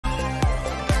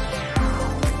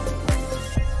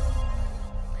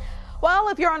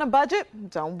if you're on a budget,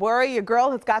 don't worry, your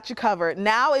girl has got you covered.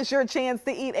 Now is your chance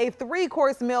to eat a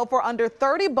 3-course meal for under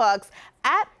 $30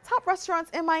 at top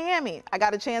restaurants in Miami. I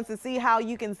got a chance to see how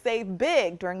you can save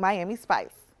big during Miami Spice.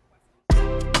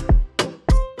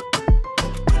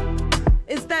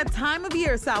 It's that time of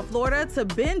year, South Florida, to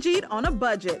binge eat on a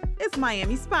budget. It's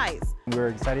Miami Spice. We're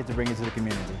excited to bring it to the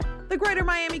community. The Greater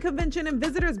Miami Convention and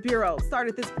Visitors Bureau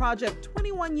started this project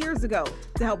 21 years ago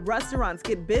to help restaurants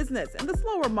get business in the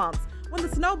slower months when the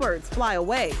snowbirds fly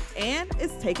away, and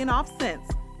it's taken off since.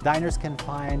 Diners can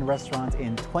find restaurants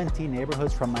in 20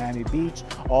 neighborhoods from Miami Beach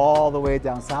all the way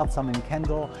down south, some in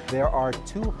Kendall. There are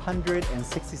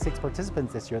 266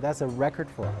 participants this year. That's a record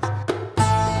for us.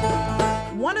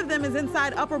 One of them is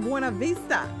inside Upper Buena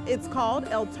Vista. It's called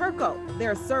El Turco.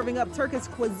 They're serving up Turkish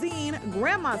cuisine,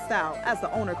 grandma style, as the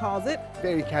owner calls it.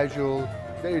 Very casual,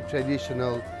 very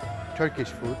traditional Turkish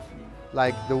food,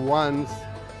 like the ones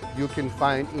you can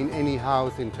find in any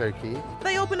house in Turkey.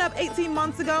 They opened up 18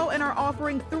 months ago and are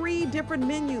offering 3 different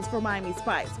menus for Miami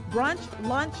Spice: brunch,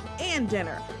 lunch, and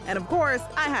dinner. And of course,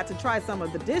 I had to try some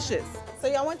of the dishes. So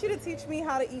yeah, I want you to teach me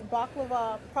how to eat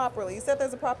baklava properly. You said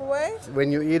there's a proper way?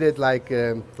 When you eat it like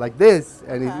this,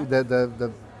 and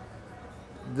Okay.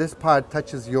 this part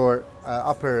touches your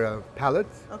upper palate,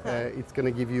 Okay. it's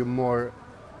gonna give you more.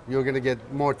 You're gonna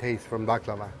get more taste from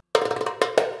baklava.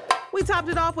 We topped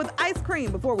it off with ice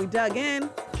cream before we dug in.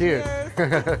 Cheers.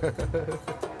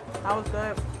 That was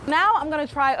good. Now I'm gonna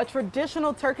try a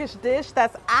traditional Turkish dish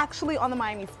that's actually on the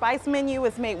Miami Spice menu.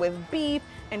 It's made with beef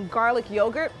and garlic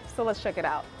yogurt, so let's check it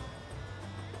out.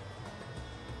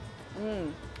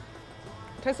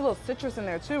 Tastes a little citrus in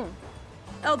there too.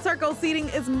 El Turco seating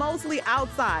is mostly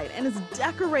outside and is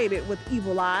decorated with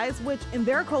evil eyes, which in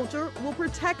their culture will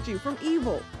protect you from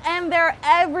evil. And they're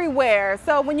everywhere,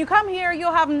 so when you come here,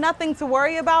 you'll have nothing to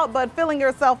worry about but filling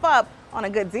yourself up on a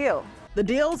good deal. The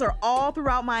deals are all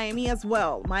throughout Miami as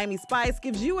well. Miami Spice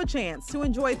gives you a chance to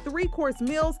enjoy 3-course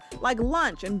meals like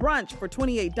lunch and brunch for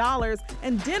 $28,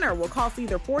 and dinner will cost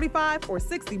either $45 or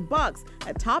 $60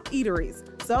 at top eateries.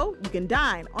 So you can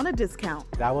dine on a discount.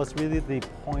 That was really the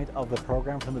point of the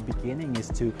program from the beginning, is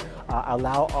to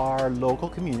allow our local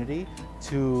community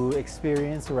to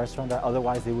experience a restaurant that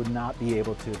otherwise they would not be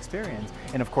able to experience.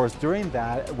 And of course, during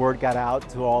that, word got out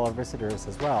to all our visitors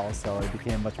as well, so it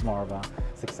became much more of a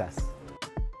success.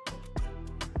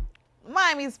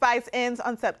 Miami Spice ends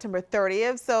on September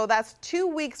 30th, so that's 2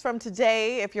 weeks from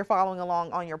today if you're following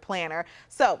along on your planner.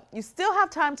 So you still have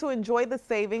time to enjoy the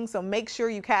savings, so make sure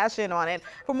you cash in on it.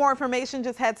 For more information,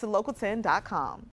 just head to local10.com.